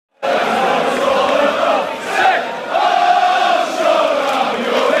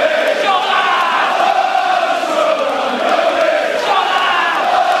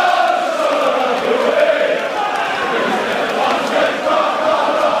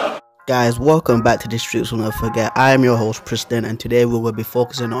Guys, welcome back to the Streets Will Never Forget. I am your host, Preston, and today we will be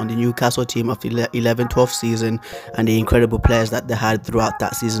focusing on the Newcastle team of the 11-12 season and the incredible players that they had throughout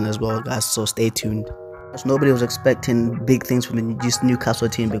that season as well, guys, so stay tuned. Nobody was expecting big things from this Newcastle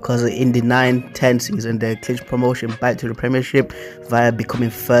team because in the 9-10 season, they clinched promotion back to the Premiership via becoming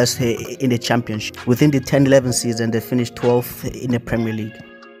first in the Championship. Within the 10-11 season, they finished 12th in the Premier League.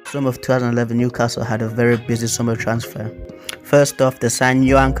 Summer of 2011, Newcastle had a very busy summer transfer. First off, they signed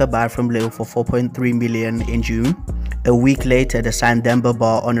Yohan Cabaye from Lille for 4.3 million in June. A week later, they signed Demba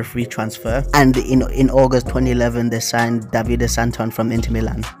on a free transfer. And in August 2011, they signed Davide Santon from Inter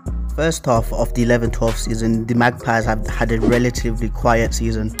Milan. First half of the 11-12 season, the Magpies have had a relatively quiet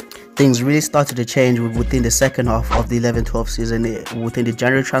season. Things really started to change within the second half of the 11-12 season. Within the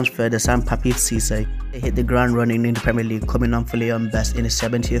January transfer, they signed Papiss Cisse. They hit the ground running in the Premier League, coming on fully on best in the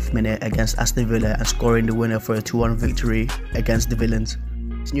 70th minute against Aston Villa and scoring the winner for a 2-1 victory against the Villains.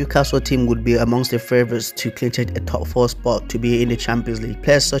 This Newcastle team would be amongst the favourites to clinch a top 4 spot to be in the Champions League.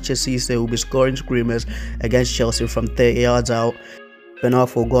 Players such as Cisse will be scoring screamers against Chelsea from 30 yards out.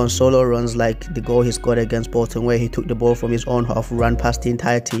 Arfa will go on solo runs like the goal he scored against Bolton, where he took the ball from his own half, ran past the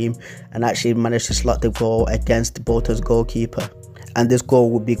entire team and actually managed to slot the goal against Bolton's goalkeeper. And this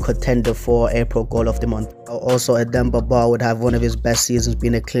goal would be contender for April goal of the month. Also, Demba would have one of his best seasons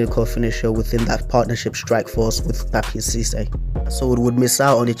being a clinical finisher within that partnership strike force with Papiss Cisse. So it would miss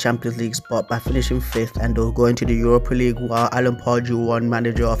out on the Champions League spot by finishing 5th, and they'll go into the Europa League while Alan Pardew won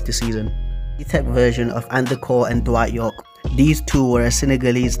manager of the season. The tech version of Andy Cole and Dwight York. These two were a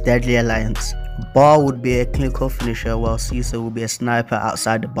Senegalese deadly alliance. Bar would be a clinical finisher while Cisse would be a sniper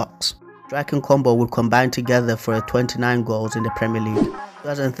outside the box. Striking combo would combine together for 29 goals in the Premier League.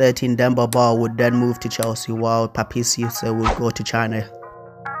 2013, Demba would then move to Chelsea while Papiss Cisse would go to China.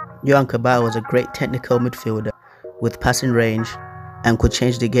 Yohan Cabaye was a great technical midfielder with passing range and could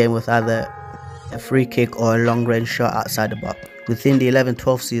change the game with either a free kick or a long range shot outside the box. Within the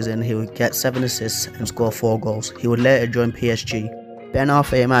 11-12 season, he would get 7 assists and score 4 goals. He would later join PSG.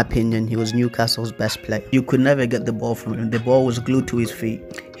 Arfa, in my opinion, he was Newcastle's best player. You could never get the ball from him. The ball was glued to his feet.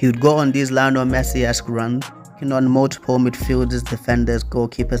 He would go on these Lionel Messi-esque runs, taking on multiple midfielders, defenders,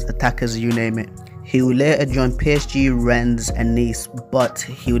 goalkeepers, attackers, you name it. He would later join PSG, Rennes and Nice, but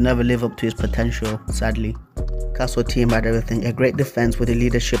he would never live up to his potential, sadly. Newcastle team had everything: a great defence with the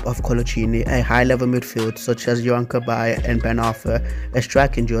leadership of Coloccini, a high-level midfield such as Yohan Cabaye and Arfa, a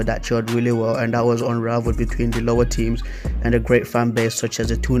striking duo that showed really well and that was unraveled between the lower teams, and a great fan base such as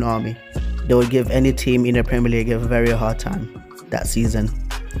the Toon Army. They would give any team in the Premier League a very hard time that season.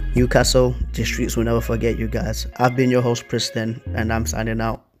 Newcastle, the streets will never forget you guys. I've been your host Preston, and I'm signing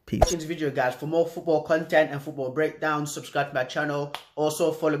out. Peace. Watching this video, guys. For more football content and football breakdowns, subscribe to my channel.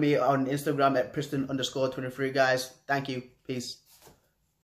 Also follow me on Instagram at Preston_23, guys. Thank you. Peace.